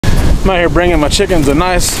I'm out here bringing my chickens a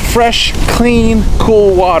nice, fresh, clean,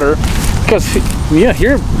 cool water. Because, yeah,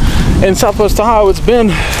 here in Southwest Ohio, it's been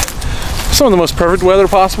some of the most perfect weather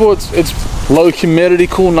possible. It's low humidity,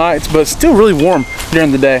 cool nights, but it's still really warm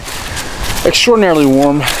during the day. Extraordinarily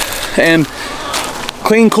warm. And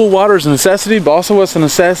clean, cool water is a necessity, but also what's a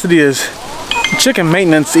necessity is chicken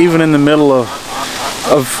maintenance, even in the middle of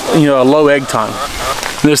you know, a low egg time.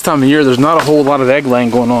 This time of year, there's not a whole lot of egg laying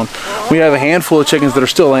going on. We have a handful of chickens that are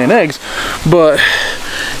still laying eggs, but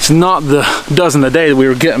it's not the dozen a day that we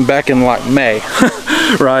were getting back in like May,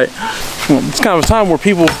 right? Well, it's kind of a time where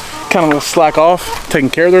people kind of slack off taking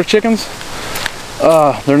care of their chickens.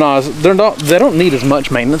 They don't need as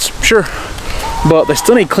much maintenance, sure, but they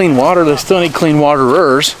still need clean water. They still need clean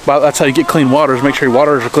waterers. That's how you get clean waters. Make sure your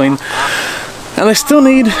waters are clean, and they still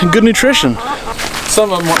need good nutrition.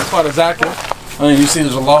 Some of them aren't quite as active. I mean, you see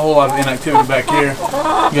there's a whole lot of inactivity back here.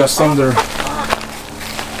 You got some that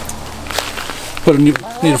are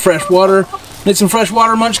need a fresh water. Need some fresh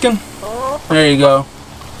water, Munchkin? There you go.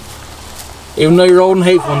 Even though you're old and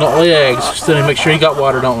hateful and don't lay eggs, still need to make sure you got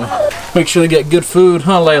water, don't we? Make sure they get good food,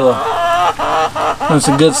 huh, Layla? And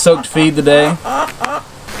some good soaked feed today.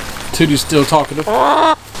 Tootie's still talkative.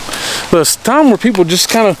 But it's time where people just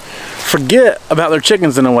kind of forget about their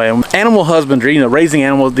chickens in a way. Animal husbandry, you know, raising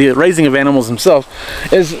animals, the raising of animals themselves,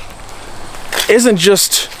 isn't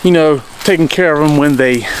just, you know, taking care of them when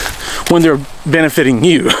they're benefiting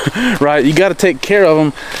you, right? You got to take care of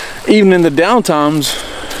them even in the down times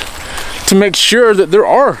to make sure that there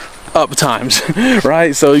are up times,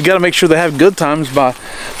 right? So you got to make sure they have good times by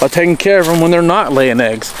taking care of them when they're not laying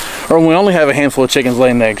eggs, or when we only have a handful of chickens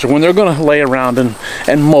laying eggs, or when they're going to lay around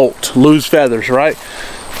and molt, lose feathers, right?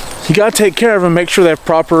 You got to take care of them, make sure they have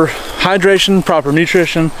proper hydration, proper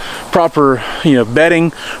nutrition, proper, you know,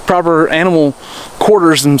 bedding, proper animal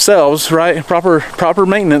quarters themselves, right? Proper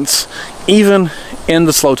maintenance, even in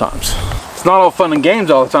the slow times. It's not all fun and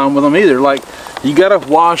games all the time with them either. Like, you got to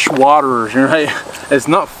wash waterers, right? It's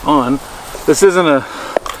not fun. This isn't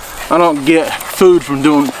I don't get food from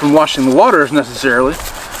washing the waters necessarily,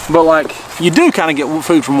 but like, you do kind of get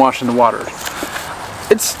food from washing the waters.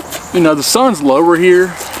 It's, you know, the sun's lower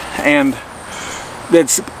here, and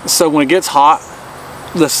so when it gets hot,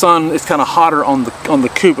 the sun is kind of hotter on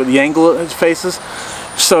the coop at the angle it faces,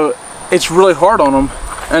 so it's really hard on them.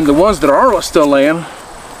 And the ones that are still laying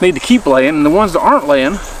need to keep laying, and the ones that aren't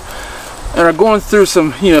laying and are going through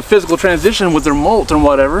some, you know, physical transition with their molt and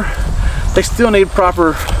whatever, they still need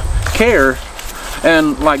proper care,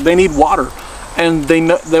 and like, they need water, and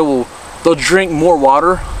they'll drink more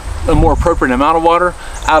water, a more appropriate amount of water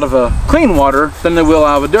out of a clean water than they will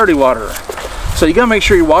out of a dirty water. So you gotta make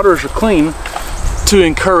sure your waters are clean to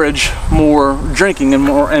encourage more drinking and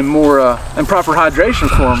proper hydration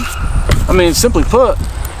for them. I mean, simply put,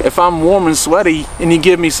 if I'm warm and sweaty and you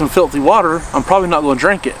give me some filthy water, I'm probably not going to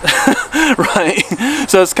drink it, right?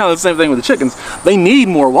 So it's kind of the same thing with the chickens. They need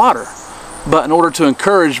more water, but in order to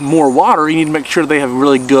encourage more water, you need to make sure they have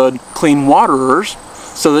really good, clean waterers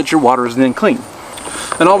so that your water is then clean.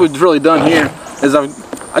 And all we've really done here is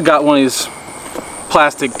I got one of these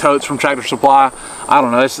plastic totes from Tractor Supply. I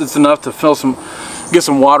don't know, it's enough to get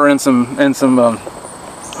some water and some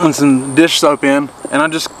dish soap in, and I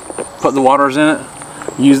just put the waters in it.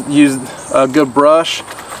 Use a good brush,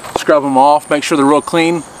 scrub them off, make sure they're real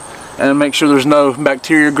clean, and make sure there's no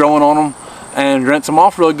bacteria growing on them, and rinse them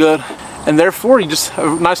off really good. And therefore, you just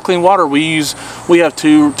have nice clean water. We have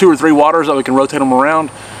two or three waters that we can rotate them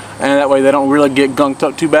around, and that way they don't really get gunked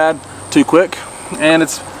up too bad, too quick. And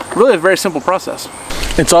it's really a very simple process.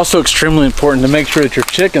 It's also extremely important to make sure that your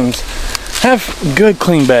chickens have good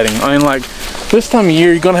clean bedding. I mean, like, this time of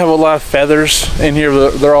year, you're going to have a lot of feathers in here.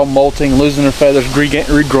 They're all molting, losing their feathers,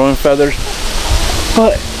 regrowing feathers.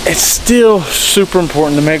 But it's still super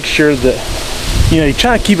important to make sure that, you know, you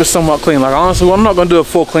try to keep it somewhat clean. Like, honestly, well, I'm not going to do a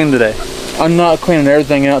full clean today. I'm not cleaning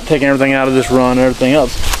everything out, taking everything out of this run and everything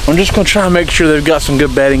else. I'm just going to try and make sure they've got some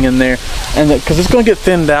good bedding in there, and because it's going to get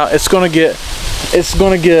thinned out, it's going to get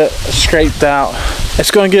scraped out, it's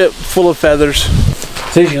going to get full of feathers.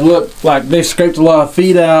 So as you look, like, they've scraped a lot of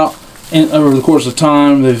feed out. And over the course of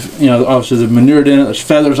time, they've, you know, obviously they've manured in it. There's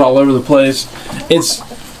feathers all over the place.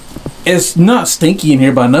 It's not stinky in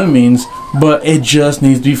here by no means, but it just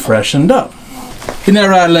needs to be freshened up. Isn't that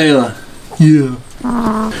right, Layla? Yeah.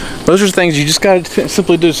 Those are things you just got to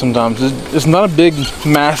simply do sometimes. It's not a big,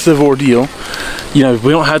 massive ordeal. You know,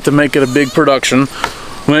 we don't have to make it a big production.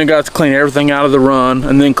 We ain't got to clean everything out of the run,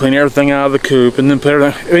 and then clean everything out of the coop, and then put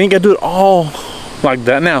everything. We ain't got to do it all like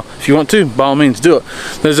that. Now, if you want to, by all means, do it.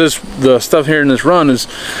 The stuff here in this run is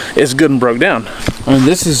good and broke down. I mean,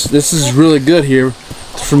 this is really good here.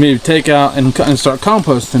 for me to take out and start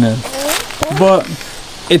composting in. But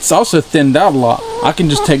it's also thinned out a lot. I can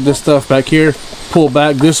just take this stuff back here, pull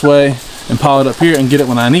back this way, and pile it up here and get it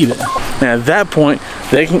when I need it. And at that point,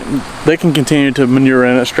 they can continue to manure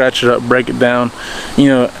in it, scratch it up, break it down, you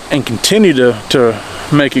know, and continue to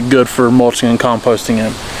make it good for mulching and composting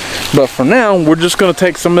in. But for now, we're just going to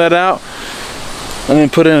take some of that out and then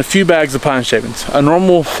put in a few bags of pine shavings. A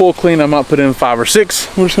normal full clean, I might put in 5 or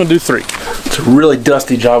 6. We're just going to do 3. It's a really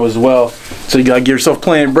dusty job as well, so you got to give yourself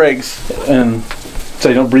plenty of breaks, and so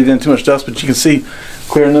you don't breathe in too much dust. But you can see,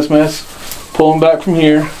 clearing this mess, pulling back from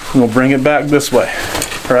here, and we'll bring it back this way.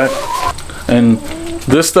 All right, and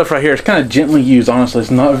this stuff right here is kind of gently used. Honestly,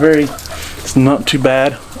 it's not too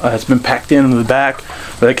bad. It's been packed in the back,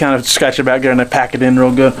 but they kind of scratch it back there and they pack it in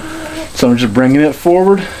real good. So I'm just bringing it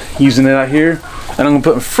forward, using it out here, and I'm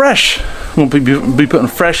gonna be putting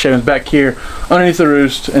fresh shavings back here underneath the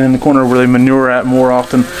roost and in the corner where they manure at more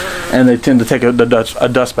often, and they tend to take a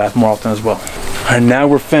dust bath more often as well. And now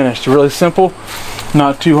we're finished. Really simple,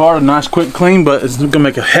 not too hard, a nice quick clean, but it's gonna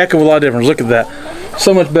make a heck of a lot of difference. Look at that,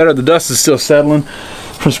 so much better. The dust is still settling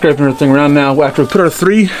from scraping everything around. Now after we put our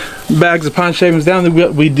 3 bags of pine shavings down,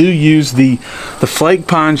 we do use the flake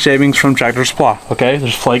pine shavings from Tractor Supply. Okay,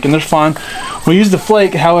 there's flake and there's fine. We use the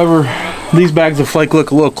flake, however these bags of flake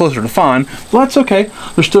look a little closer to fine, but that's okay,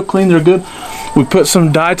 they're still clean, they're good. We put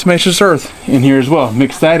some diatomaceous earth in here as well,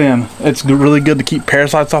 mix that in. It's really good to keep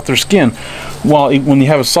parasites off their skin. While when you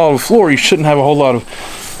have a solid floor, you shouldn't have a whole lot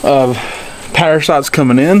of parasites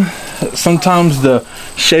coming in. Sometimes the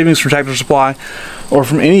shavings from Tractor Supply or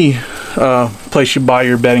from any place you buy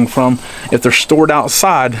your bedding from, if they're stored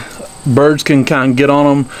outside, birds can kind of get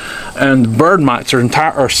on them, and bird mites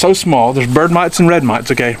are so small. There's bird mites and red mites.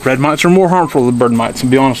 Okay, red mites are more harmful than bird mites, to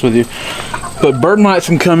be honest with you, but bird mites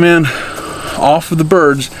can come in off of the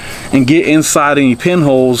birds and get inside any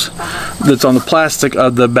pinholes that's on the plastic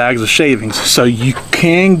of the bags of shavings. So you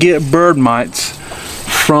can get bird mites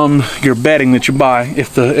from your bedding that you buy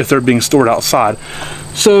if they're being stored outside.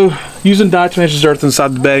 So using diatomaceous earth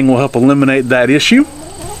inside the bedding will help eliminate that issue,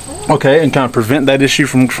 okay, and kind of prevent that issue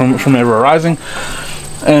from ever arising.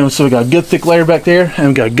 And so we got a good thick layer back there, and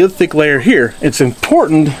we got a good thick layer here. It's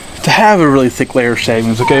important to have a really thick layer of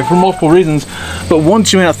shavings, okay, for multiple reasons, but one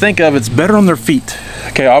you may not think of, it's better on their feet.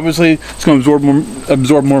 Okay, obviously it's going to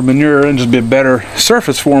absorb more manure and just be a better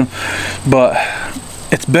surface for them, but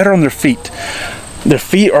it's better on their feet. Their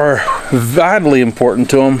feet are vitally important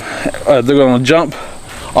to them. They're going to jump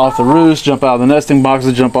off the roost, jump out of the nesting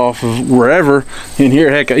boxes, jump off of wherever in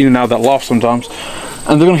here, heck, even out of that loft sometimes,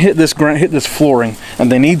 and they're going to hit this flooring, and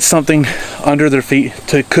they need something under their feet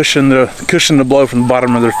to cushion the blow from the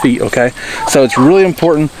bottom of their feet. Okay, so it's really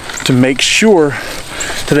important to make sure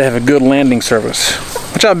that they have a good landing surface.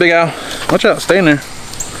 Watch out, Big Al, watch out, stay in there.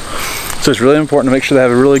 So it's really important to make sure they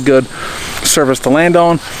have a really good surface to land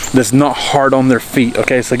on that's not hard on their feet.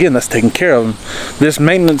 Okay, so again, that's taking care of them. This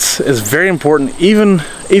maintenance is very important, even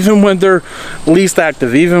when they're least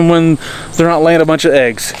active, even when they're not laying a bunch of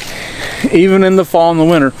eggs, even in the fall and the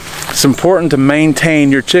winter. It's important to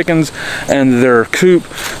maintain your chickens and their coop,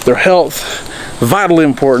 their health. Vitally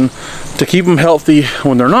important to keep them healthy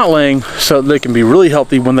when they're not laying, so they can be really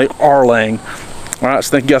healthy when they are laying. All right,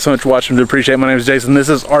 so thank you guys so much for watching. I do appreciate it. My name is Jason. This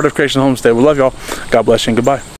is Art of Creation Homestead. We love y'all. God bless you and goodbye.